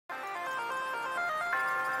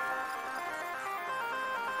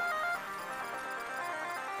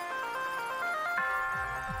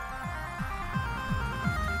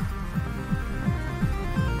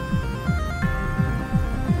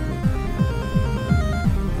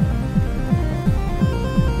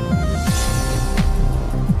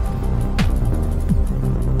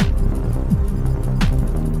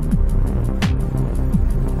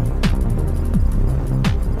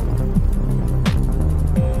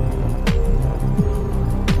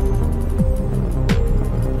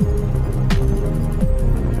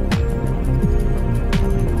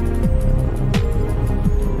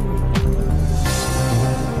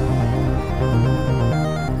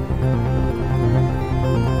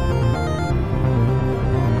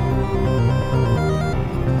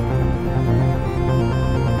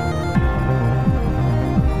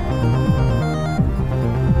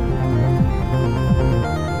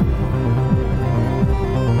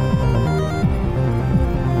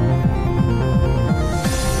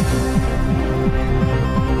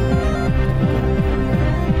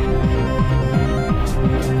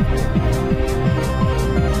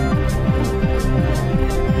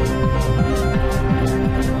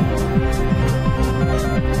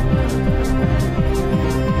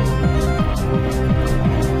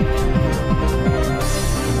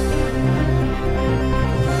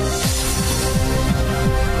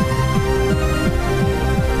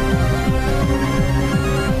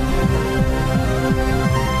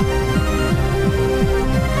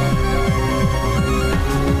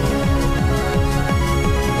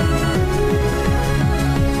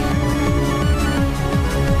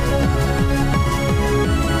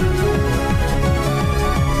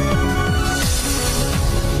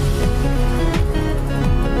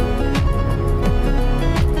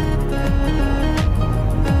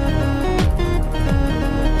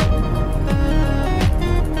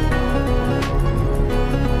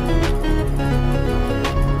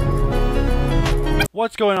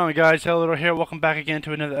What's going on, guys? Hello here. Welcome back again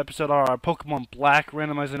to another episode of our Pokemon Black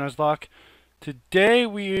Randomizer Nuzlocke. Today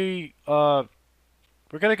we're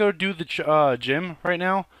gonna go do the gym right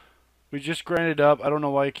now. We just grinded up. I don't know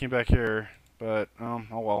why I came back here, but oh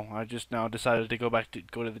well. I just now decided to go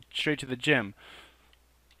to straight to the gym.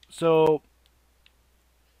 So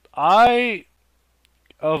I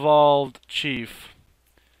evolved Chief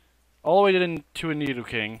all the way into a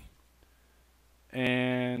Nidoking,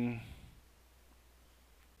 and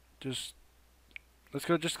just let's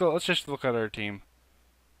just look at our team.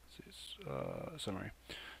 Summary.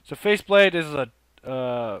 So Faceblade is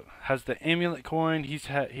has the amulet coin. He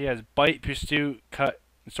has bite, pursuit, cut,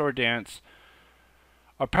 and sword dance.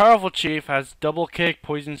 Our powerful chief has double kick,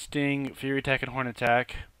 poison sting, fury attack, and horn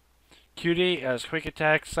attack. Cutie has quick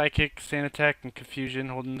attack, psychic, sand attack, and confusion,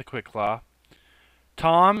 holding the quick claw.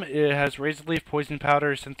 Tom has razor leaf, poison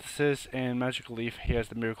powder, synthesis, and magical leaf. He has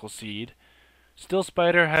the miracle seed. Steel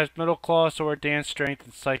Spider has metal claw, sword dance, strength,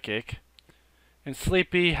 and psychic. And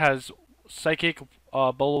Sleepy has psychic,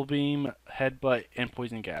 bubble beam, headbutt, and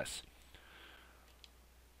poison gas.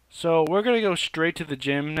 So we're gonna go straight to the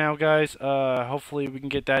gym now, guys. Hopefully we can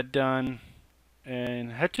get that done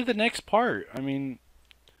and head to the next part. I mean,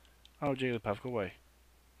 oh, Jigglypuff, go away.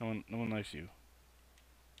 No one likes you.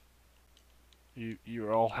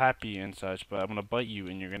 You're all happy and such, but I'm gonna bite you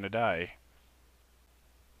and you're gonna die.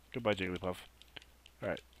 Goodbye, Jigglypuff. All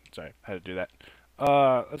right, sorry, I had to do that.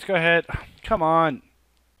 Let's go ahead. Come on.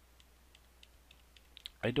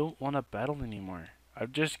 I don't want to battle anymore.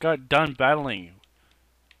 I've just got done battling.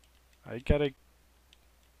 I gotta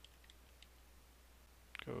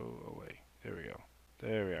go away. There we go.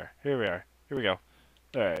 There we are. Here we are. Here we go.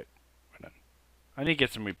 Alright. We're done. I need to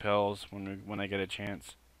get some repels when I get a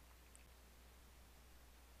chance.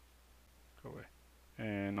 Go away.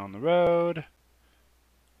 And on the road.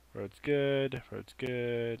 Road's good. Road's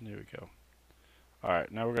good. There we go.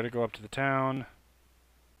 Alright, now we're gonna go up to the town.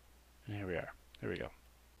 And here we are. There we go.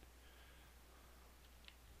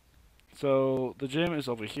 So the gym is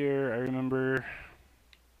over here, I remember.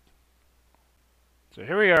 So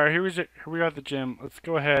here we are. Here we are at the gym. Let's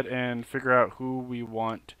go ahead and figure out who we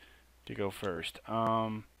want to go first.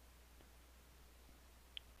 Yeah,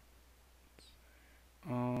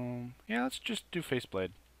 let's just do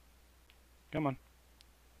Faceblade. Come on.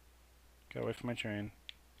 Get away from my train.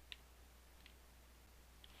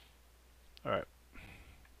 Alright.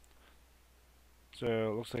 So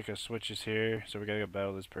it looks like a switch is here, so we gotta go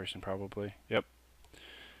battle this person probably. Yep.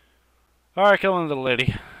 Alright, kill one little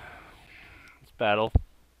lady. Let's battle.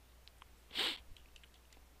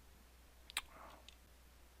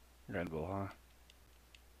 Incredible, huh?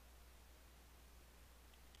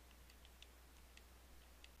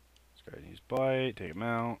 Let's go ahead and use bite, take him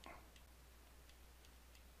out.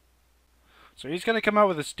 So he's gonna come out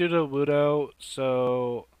with a Studo-Wudo,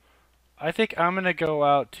 so I think I'm gonna go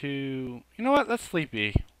out to... You know what? Let's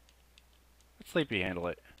Sleepy. Let Sleepy handle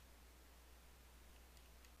it.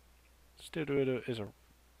 Studo is a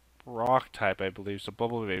rock type, I believe, so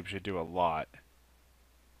Bubble Babe should do a lot.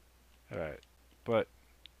 Alright, but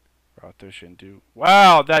Rotho shouldn't do...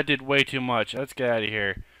 Wow, that did way too much. Let's get out of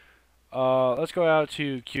here. Let's go out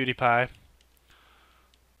to Cutie Pie.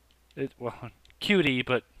 Well, cutie,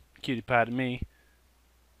 but Cutie Pie to me.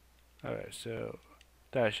 Alright, so...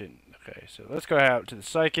 That shouldn't... Okay, so let's go out to the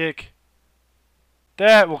Psychic.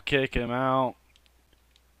 That will kick him out.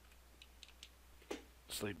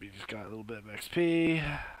 Sleepy just got a little bit of XP.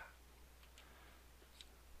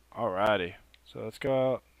 Alrighty. So let's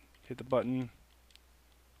go out. Hit the button.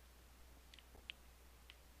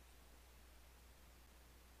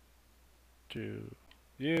 To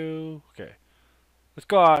you. Okay. Let's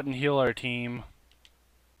go out and heal our team.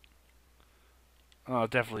 Oh,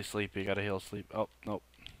 definitely Sleepy. Gotta heal Sleep. Oh, nope.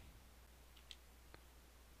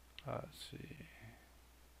 Let's see.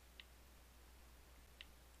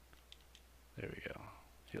 There we go.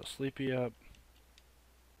 Heal Sleepy up.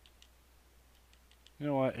 You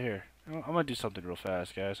know what? Here. I'm gonna do something real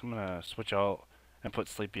fast, guys. I'm gonna switch out and put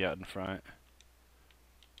Sleepy out in front.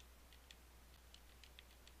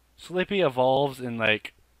 Sleepy evolves in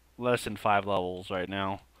like less than 5 levels right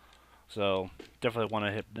now. So, definitely want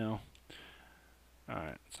to hit now.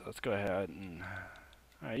 Alright, so let's go ahead and...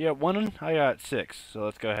 Alright, yeah, one, I got 6, so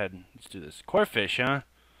let's go ahead and let's do this. Corphish, huh?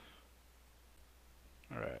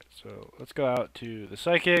 Alright, so let's go out to the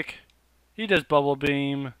Psychic. He does Bubble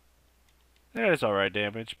Beam. There's alright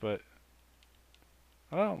damage, but...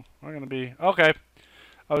 Oh, we're gonna be... Okay.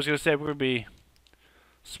 I was gonna say we're gonna be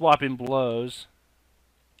swapping blows.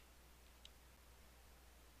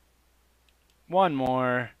 One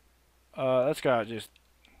more. Let's go out and just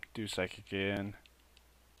do Psychic again.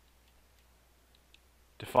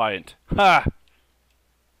 Defiant. Ha!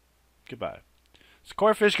 Goodbye.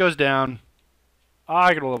 Scorefish goes down.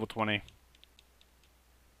 I get a level 20.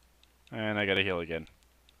 And I gotta heal again.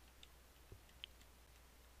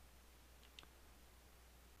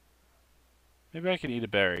 Maybe I can eat a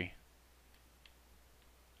berry.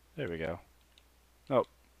 There we go. Oh,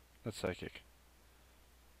 that's psychic.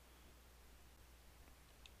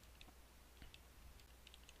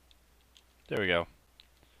 There we go.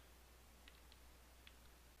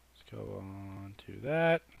 Let's go on to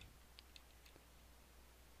that.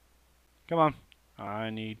 Come on. I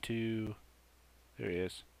need to... There he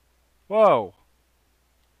is. Whoa!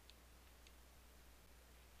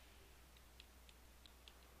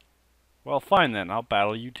 Well, fine then. I'll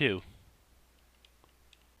battle you too.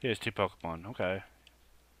 Here's 2 Pokemon. Okay.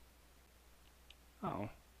 Oh.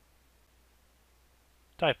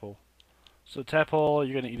 Typal. So Typal,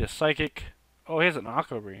 you're gonna eat a Psychic. Oh, he has an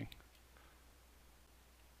Aqua Ring.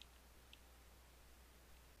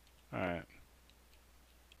 Alright.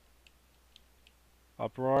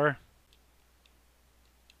 Uproar.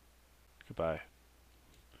 Goodbye.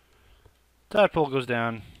 Tadpole goes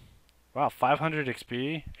down. Wow, 500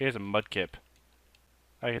 XP. Here's a Mudkip.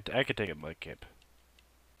 I could take a Mudkip.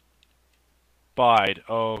 Bide.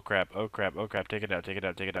 Oh crap. Oh crap. Oh crap. Take it out. Take it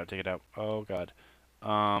out. Take it out. Take it out. Oh god.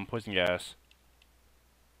 Poison gas.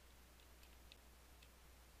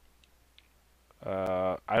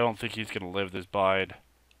 I don't think he's gonna live this Bide.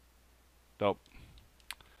 Nope.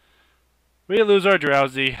 We lose our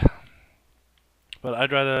Drowsy. But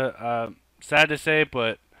I'd rather, sad to say,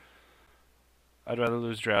 but I'd rather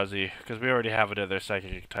lose Drowsy, because we already have another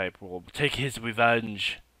Psychic type. We'll take his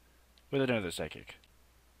revenge with another Psychic.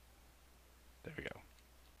 There we go.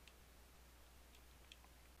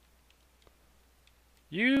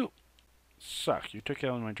 You suck. You took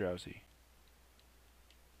out my Drowsy.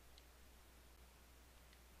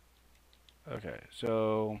 Okay,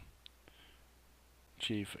 so...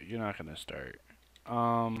 Chief, you're not gonna start.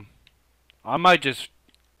 I might just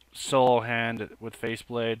solo hand with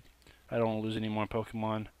Faceblade. I don't want to lose any more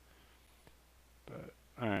Pokemon. But,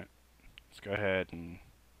 alright. Let's go ahead and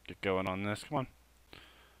get going on this. Come on.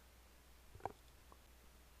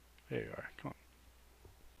 There you are. Come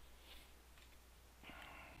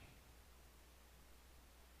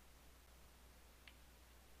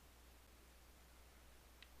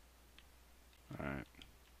on. Alright.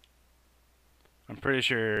 I'm pretty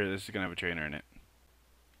sure this is going to have a trainer in it.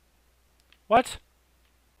 What?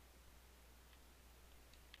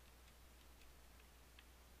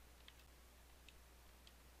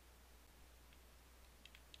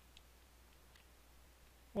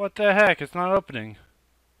 What the heck? It's not opening.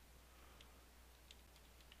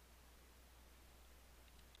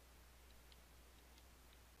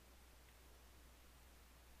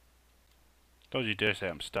 Don't you dare say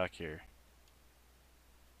I'm stuck here.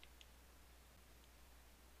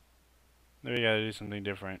 Maybe I gotta do something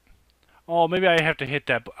different. Oh, maybe I have to hit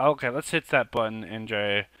that. Okay, let's hit that button and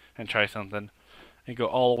try something, and go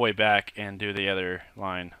all the way back and do the other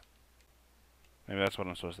line. Maybe that's what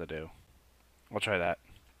I'm supposed to do. I'll try that.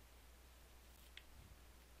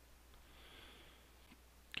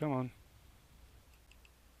 Come on.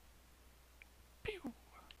 Pew.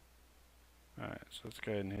 Alright, so let's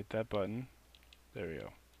go ahead and hit that button. There we go.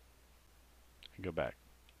 And go back.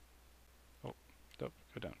 Oh, nope,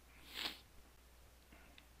 go down.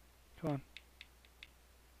 Come on.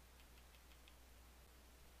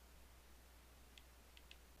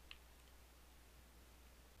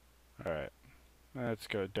 Alright. Let's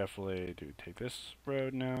go definitely take this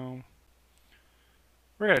road now.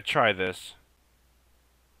 We're gonna try this.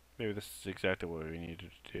 Maybe this is exactly what we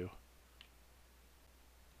needed to do.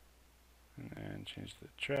 And then change the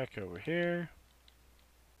track over here.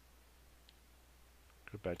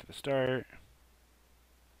 Go back to the start.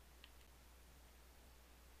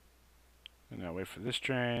 And now wait for this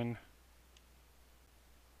train.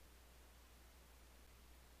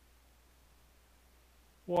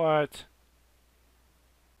 What?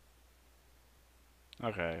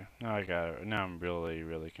 Okay, now I got it. Now I'm really,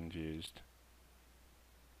 really confused.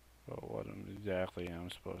 Well, what exactly am I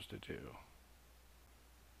supposed to do?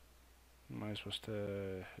 Am I supposed to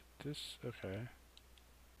hit this? Okay.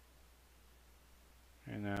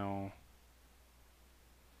 And now...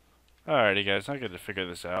 Alrighty guys, I got to figure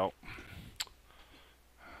this out.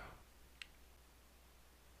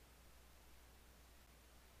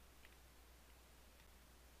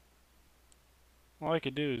 All I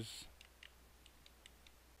could do is...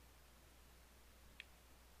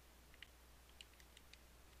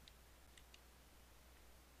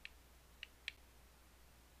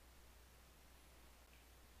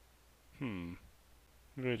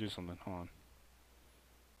 I'm gonna do something. Hold on.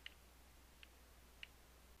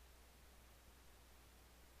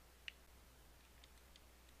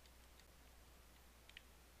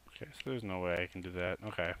 Okay, so there's no way I can do that.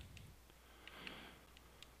 Okay.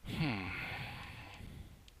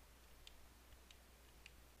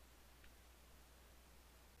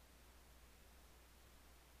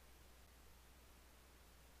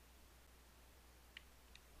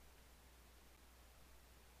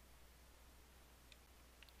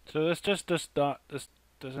 So this just does not. This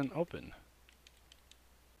doesn't open.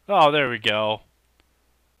 Oh, there we go.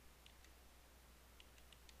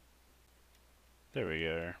 There we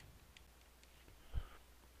go.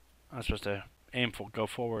 I'm supposed to aim for go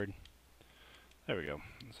forward. There we go.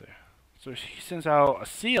 Let's see. So he sends out a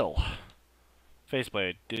seal.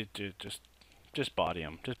 Faceblade. Just body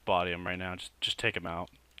him. Just body him right now. Just take him out.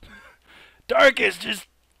 Dark is just.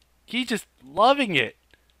 He's just loving it.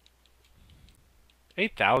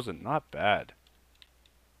 8,000. Not bad.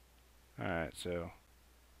 Alright, so.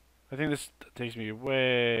 I think this takes me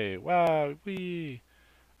way. Wow. Wee.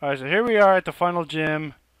 Alright, so here we are at the final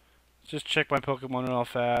gym. Let's just check my Pokemon real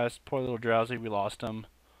fast. Poor little Drowsy, we lost him.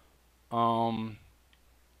 No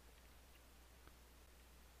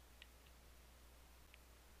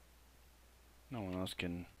one else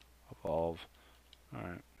can evolve.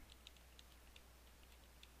 Alright.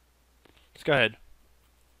 Let's go ahead.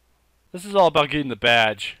 This is all about getting the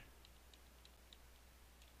badge.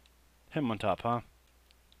 Him on top, huh?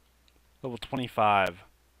 Level 25.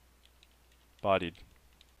 Bodied.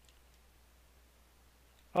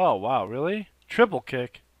 Oh, wow, really? Triple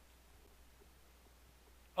kick.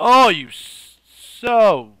 Oh, you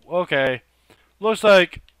so okay. Looks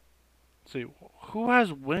like. Let's see, who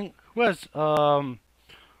has wing? Who has No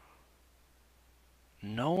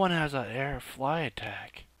one has an air fly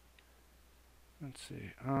attack. Let's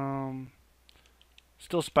see.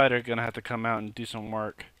 Still Spider gonna have to come out and do some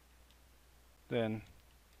work. Then,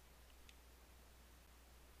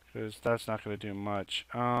 because that's not gonna do much.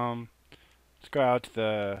 Let's go out to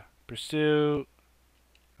the pursuit.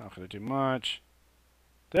 Not gonna do much.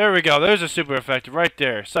 There we go. There's a super effective right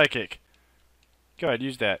there. Psychic. Go ahead,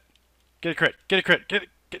 use that. Get a crit. Get a crit. Get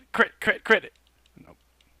a crit. Nope.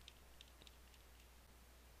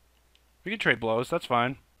 We can trade blows. That's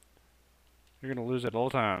fine. You're gonna lose at all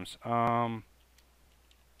times.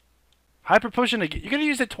 Hyper potion again. You're gonna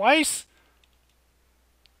use it twice?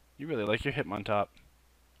 You really like your Hitmontop.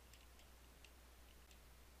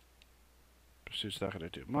 Pursuit's not gonna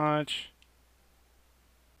do much.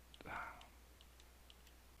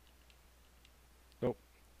 Nope.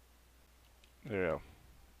 There we go.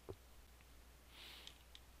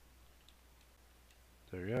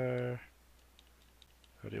 There we are.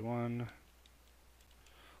 31.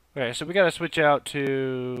 Okay, so we gotta switch out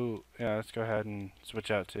to. Yeah, let's go ahead and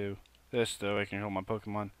switch out to this so I can hold my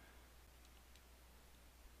Pokemon.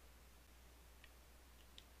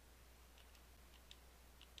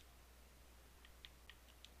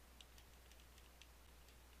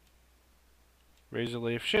 Razor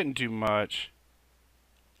Leaf shouldn't do much.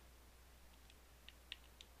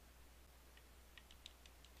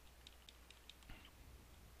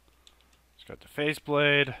 It's got the Face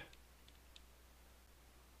Blade.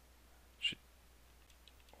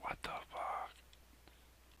 What the fuck?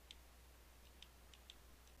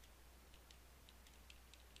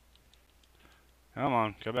 Come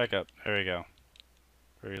on, go back up. There we go.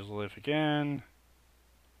 Razor Leaf again.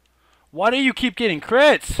 Why do you keep getting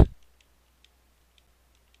crits?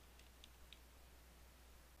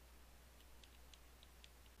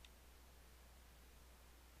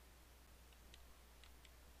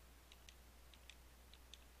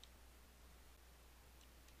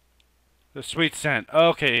 The sweet scent.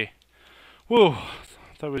 Okay. Woo.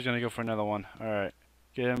 Thought we was gonna go for another one. Alright.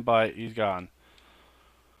 Get him bite. He's gone.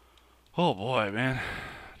 Oh boy, man.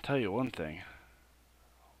 I'll tell you one thing.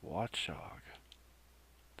 Watchdog.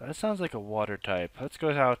 That sounds like a water type. Let's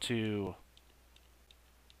go out to.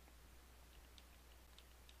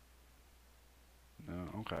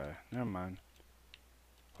 No, okay. Never mind.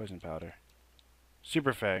 Poison powder.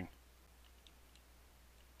 Super Fang.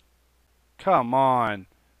 Come on.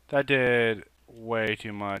 That did way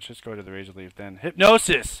too much. Let's go to the Razor Leaf then.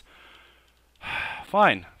 Hypnosis!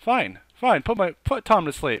 Fine. Put Tom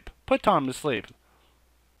to sleep. Put Tom to sleep.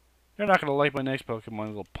 You're not gonna like my next Pokemon,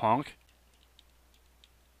 little punk.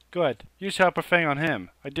 Go ahead. Use Hyper Fang on him.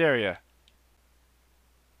 I dare ya.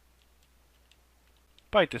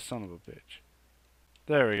 Bite this son of a bitch.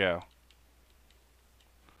 There we go.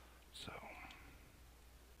 So.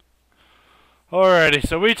 Alrighty,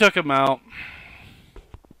 so we took him out.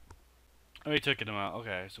 We took him out.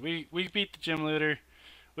 Okay, so we beat the gym leader.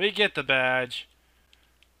 We get the badge.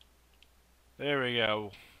 There we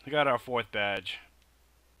go. We got our 4th badge.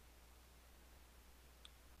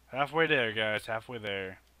 Halfway there, guys. Halfway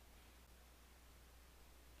there.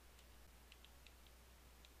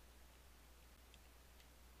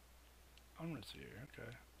 I'm gonna see here.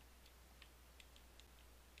 Okay.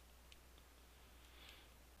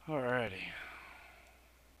 Alrighty.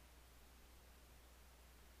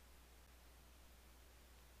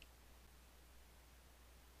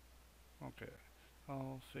 Okay.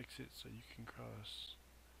 I'll fix it so you can cross.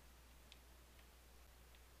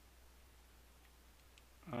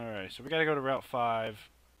 Alright, so we gotta go to Route 5.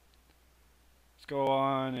 Let's go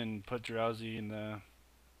on and put Drowsy in the...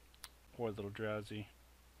 Poor little Drowsy.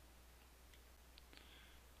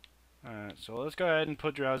 Alright, so let's go ahead and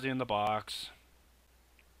put Drowsy in the box.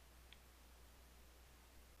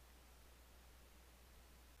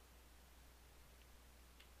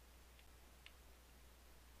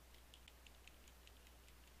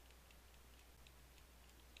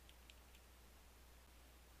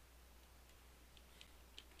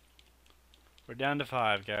 We're down to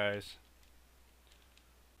 5, guys.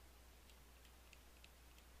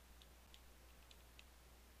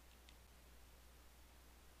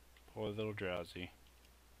 Poor little Drowsy.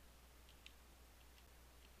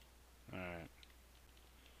 Alright.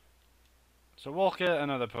 So we'll get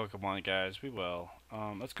another Pokemon, guys. We will.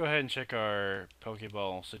 Let's go ahead and check our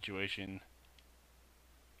Pokeball situation.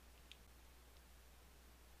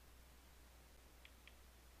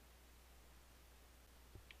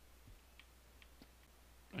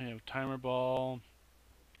 We have Timer Ball.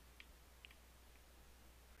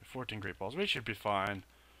 14 Great Balls. We should be fine.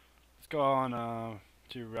 Let's go on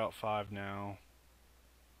to Route 5 now.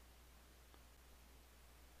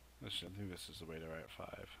 I think this is the way to Route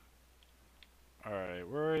 5. Alright,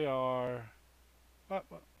 where we are... What?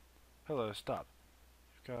 Hello, stop.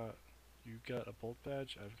 You got a Bolt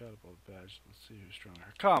Badge? I've got a Bolt Badge. Let's see who's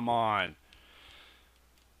stronger. Come on!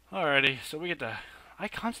 Alrighty, so we get to... I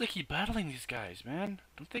constantly keep battling these guys, man.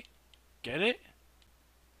 Don't they get it?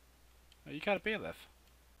 Oh, you got a Bailiff.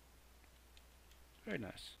 Very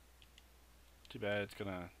nice. Too bad it's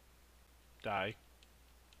gonna die.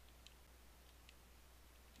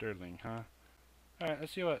 Dirtling, huh? Alright,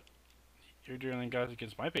 let's see what your Dirtling got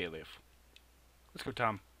against my Bailiff. Let's go,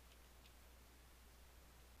 Tom.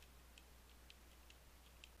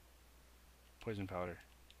 Poison powder.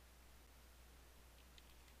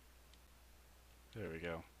 There we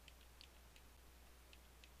go.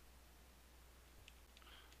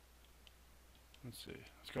 Let's see.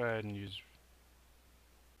 Let's go ahead and use...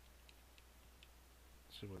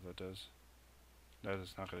 Let's see what that does. No,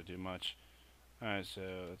 that's not going to do much. Alright, so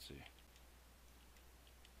let's see.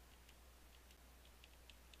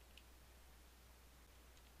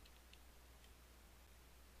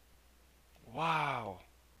 Wow!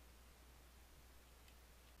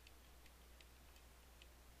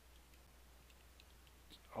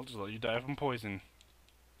 I'll just let you die from poison.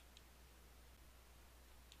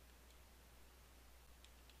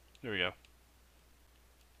 There we go.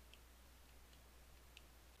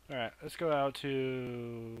 Alright, let's go out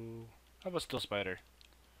to... How about Steel Spider?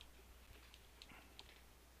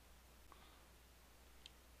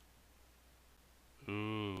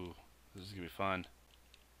 Ooh, this is gonna be fun.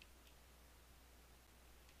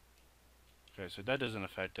 Okay, so that doesn't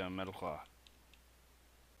affect Metal Claw.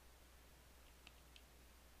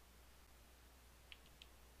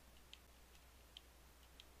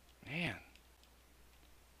 Man.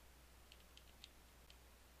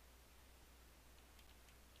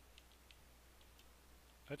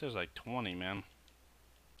 That does like 20, man.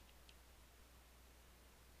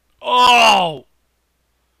 Oh!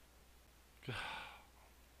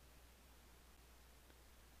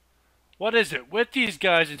 What is it with these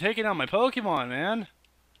guys and taking out my Pokemon, man?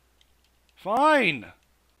 Fine.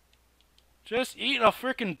 Just eat a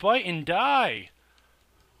frickin' bite and die.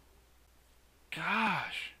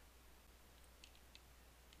 Gosh.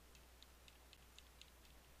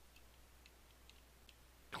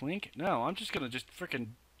 Clink? No, I'm just gonna frickin'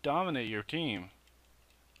 dominate your team.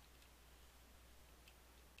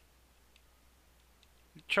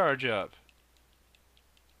 Charge up.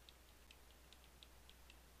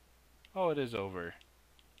 Oh, it is over.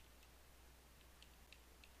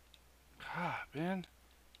 God, man.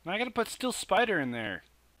 Now I gotta put Steel Spider in there.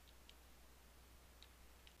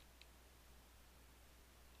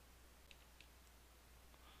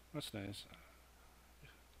 That's nice.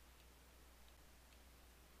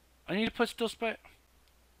 I need to put Steel Spider.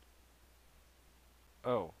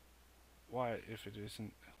 Oh. Why, if it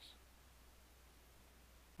isn't...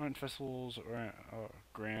 Aren't festivals or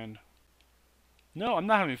grand? No, I'm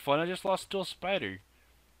not having fun. I just lost to a spider.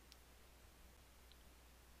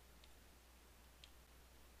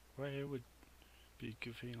 Why it would be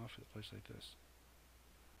goofing off at a place like this?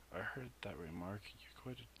 I heard that remark. You're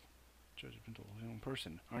quite a judgmental young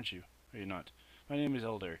person, aren't you? Are you not? My name is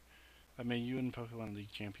Elder. I'm a UN Pokemon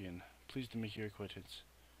League champion. Pleased to make your acquaintance.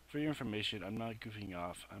 For your information, I'm not goofing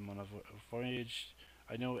off. I'm on a voyage.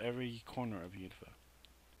 I know every corner of Unova.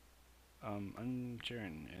 I'm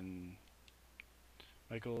Jaren, and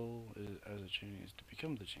my goal as a champion is to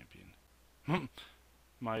become the champion.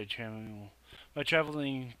 my channel, my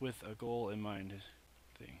traveling with a goal in mind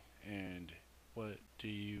thing. And what do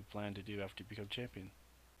you plan to do after you become champion?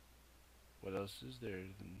 What else is there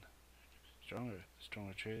than stronger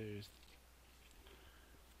traders?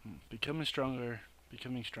 Becoming stronger. You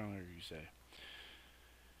say.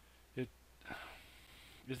 It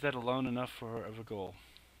is that alone enough of a goal?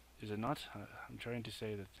 Is it not? I'm trying to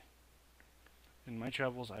say that in my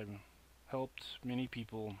travels, I've helped many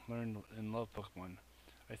people learn and love Pokemon.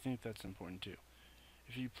 I think that's important too.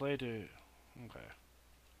 If you play to... Okay.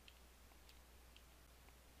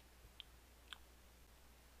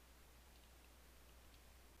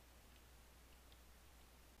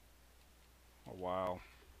 Oh, wow.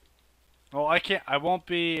 Oh, I won't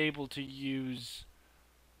be able to use...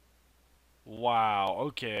 Wow,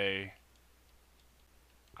 okay.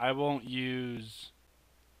 I won't use...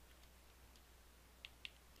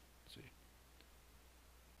 Let's see.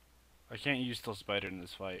 I can't use Steel Spider in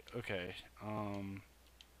this fight. Okay, Rhyhorn.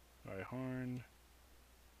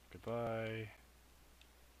 Goodbye.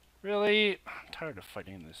 Really? I'm tired of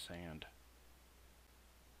fighting in the sand.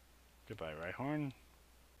 Goodbye, Rhyhorn.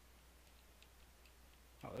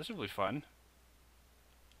 Oh, this will be fun.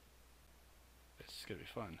 This is gonna be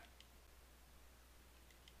fun.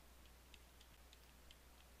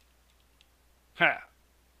 Ha!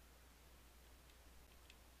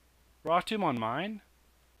 Rock Tomb on mine?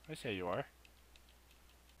 I say you are.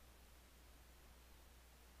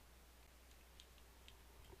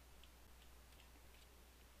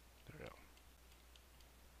 There we go.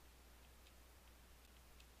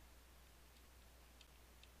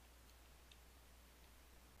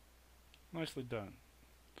 Nicely done.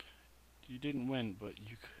 You didn't win, but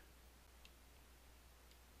you could.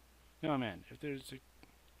 No, man, if there's a...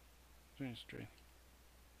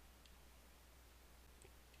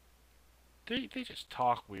 They just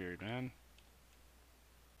talk weird, man.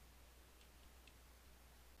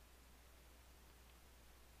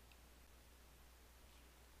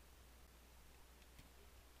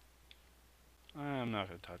 I'm not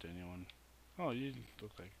gonna talk to anyone. Oh, you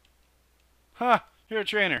look like... Ha! You're a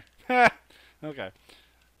trainer! Ha! Okay.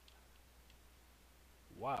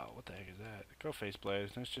 Wow, what the heck is that? Go face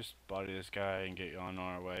blaze. Let's just body this guy and get you on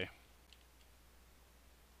our way.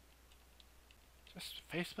 Just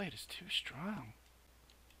face blade is too strong.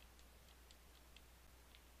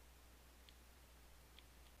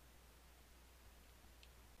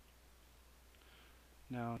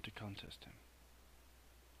 Now to contest him.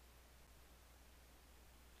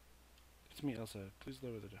 It's me, Elsa. Please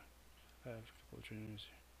lower the door. I have a couple of trainers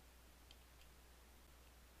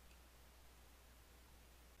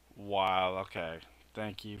here. Wow, okay.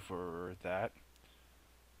 Thank you for that.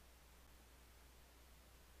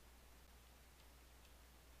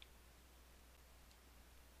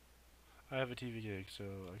 I have a TV gig, so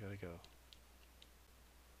I gotta go.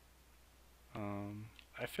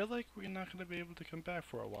 I feel like we're not gonna be able to come back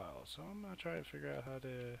for a while, so I'm gonna try to figure out how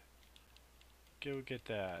to go get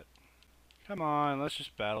that. Come on, let's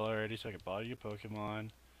just battle already so I can body your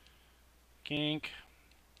Pokemon. Kink.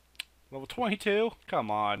 Level 22? Come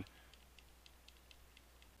on.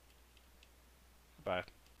 Goodbye.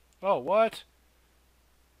 Oh, what?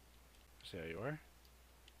 See how you are.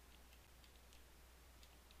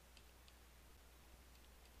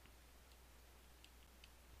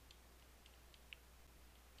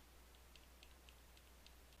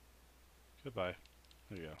 Goodbye.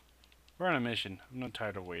 There you go. We're on a mission. I'm not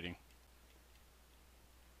tired of waiting.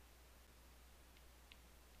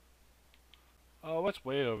 Oh, what's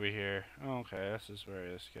way over here? Oh, okay, this is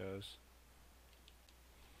where this goes.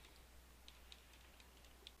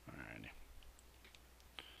 Alrighty.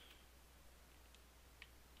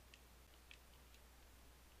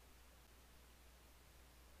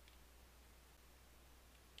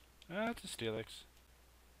 That's a Steelix.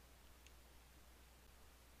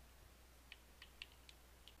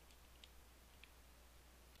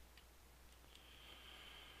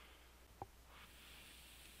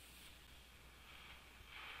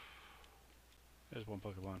 There's one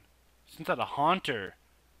Pokemon. Since that's a Haunter,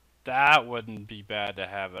 that wouldn't be bad to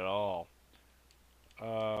have at all.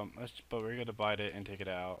 but we're gonna bite it and take it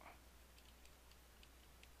out.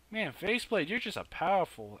 Man, Faceblade, you're just a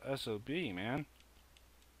powerful SOB, man.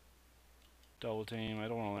 Double team. I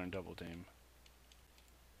don't want to learn double team.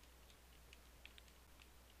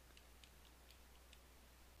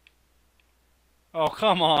 Oh,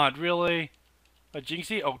 come on, really? A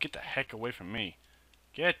Jinxie? Oh, get the heck away from me.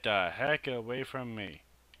 Get the heck away from me.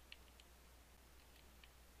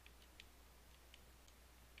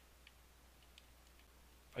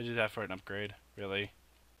 I did that for an upgrade, really?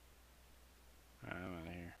 Alright, I'm out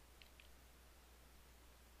of here.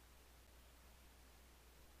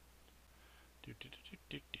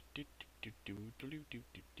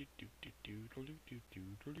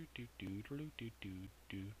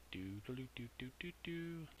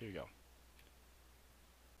 There you go.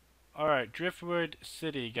 Alright, Driftwood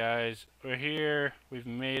City, guys. We're here. We've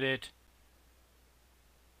made it.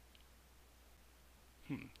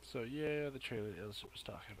 So, yeah, the trailer is what was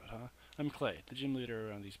talking about, huh? I'm Clay, the gym leader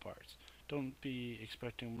around these parts. Don't be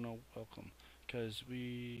expecting no welcome, because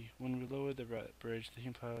when we lowered the bridge, the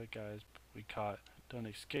implied guys we caught done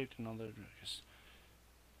escaped and all that.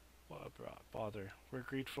 Bother. We're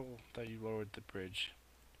grateful that you lowered the bridge,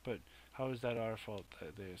 but how is that our fault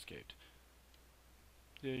that they escaped?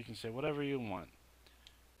 Yeah, you can say whatever you want,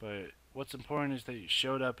 but what's important is that you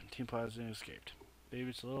showed up and Team Plasma escaped. Maybe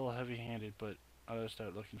it's a little heavy-handed, but I'll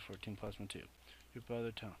start looking for Team Plasma too. You're by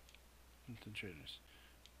other town. Traders.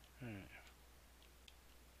 Alright.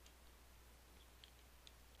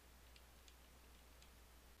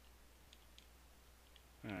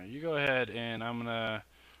 Alright, you go ahead and I'm gonna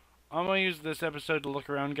use this episode to look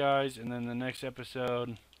around, guys, and then the next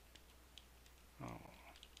episode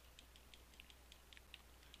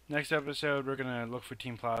we're gonna look for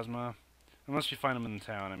Team Plasma. Unless we find them in the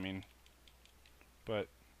town, I mean. But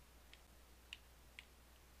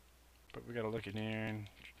we gotta look in here and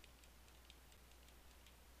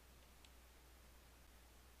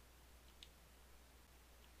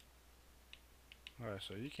alright,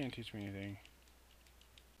 so you can't teach me anything.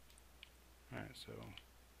 Alright, so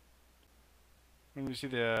when we see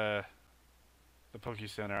the Poke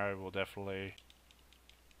Center, I will definitely.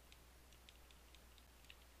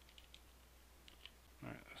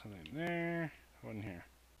 Alright, there's something there. One here.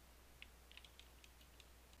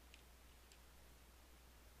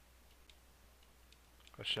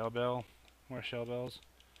 A shell bell. More shell bells.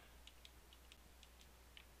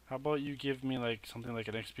 How about you give me like something like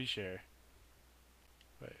an XP share?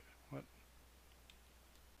 Wait, what?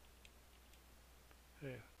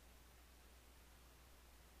 Hey.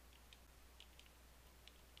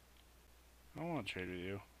 I don't want to trade with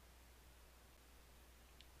you.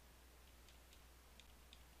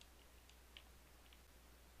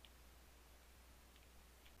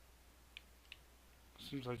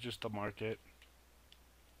 Seems like just the market.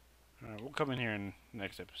 Alright, we'll come in here in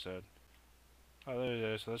next episode. Oh, there it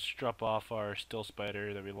is. So let's drop off our still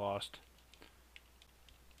spider that we lost.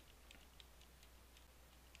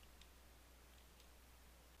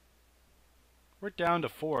 We're down to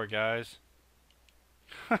 4, guys.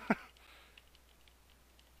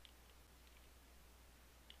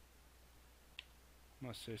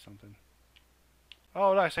 Must say something.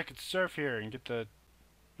 Oh, nice. I could surf here and get the...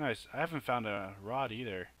 Nice. I haven't found a rod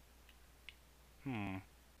either. Did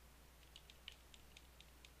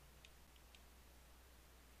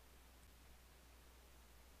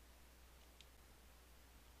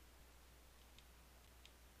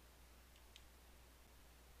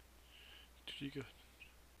you go...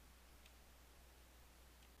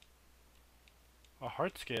 A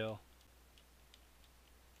heart scale.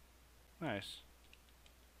 Nice.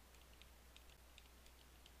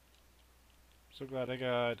 So glad I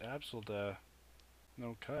got Absol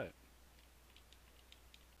no cut.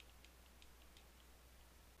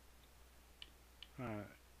 Alright.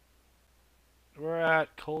 We're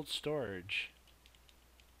at cold storage.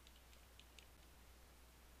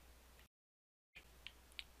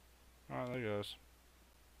 Oh, there it goes.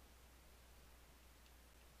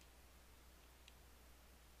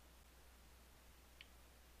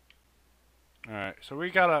 Alright, so we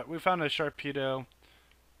found a Sharpedo.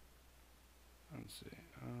 Let's see.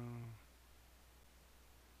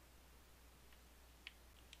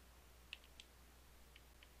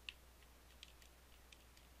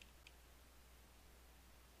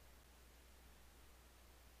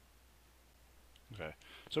 Okay,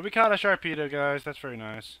 so we caught a Sharpedo, guys. That's very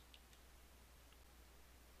nice.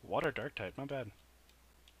 Water dark type, not bad.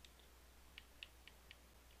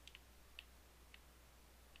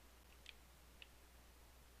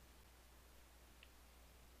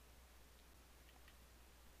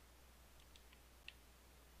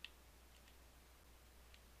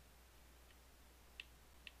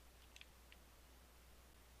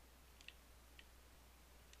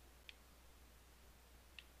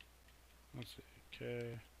 Let's see.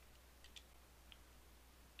 Okay.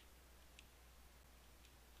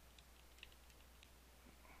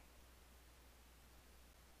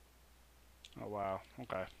 Oh wow.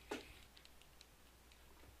 Okay.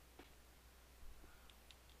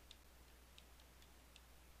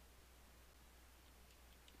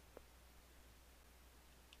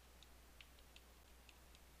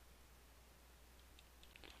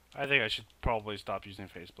 I think I should probably stop using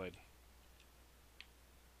faceplate.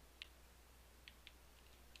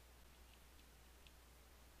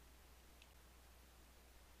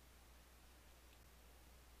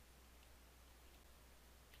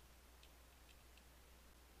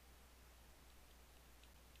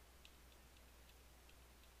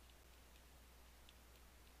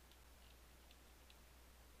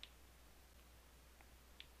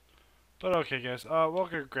 But okay, guys. We'll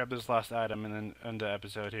go grab this last item and then end the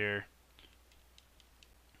episode here.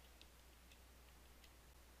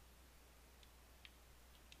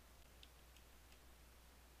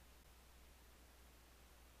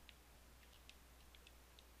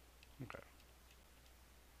 Okay.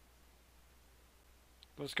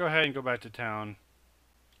 Let's go ahead and go back to town.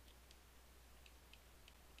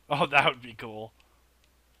 Oh, that would be cool.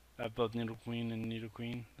 Have both Needle Queen and Needle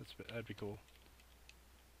Queen. That'd be cool.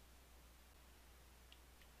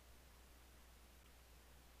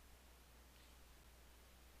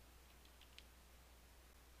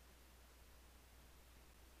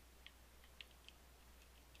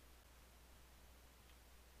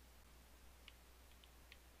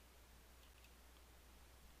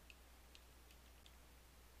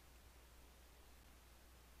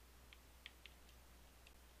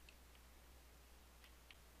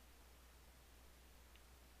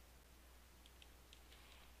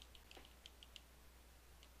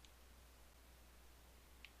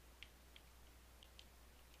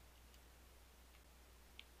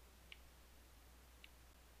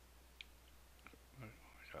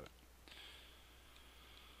 I got it.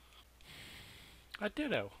 A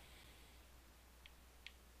ditto.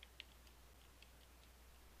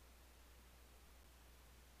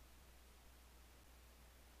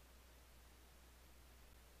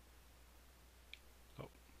 Oh,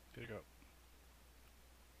 there you go.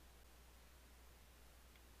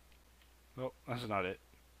 Oh, that's not it.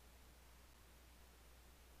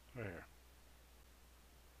 Right here.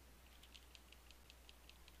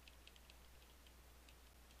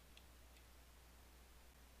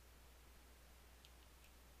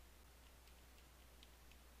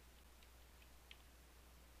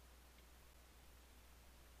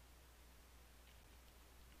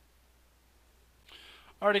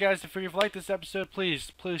 Alrighty guys, if you've liked this episode,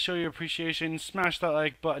 please show your appreciation, smash that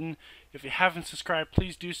like button. If you haven't subscribed,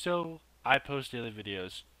 please do so. I post daily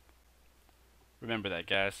videos. Remember that,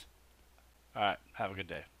 guys. Alright, have a good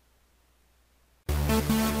day.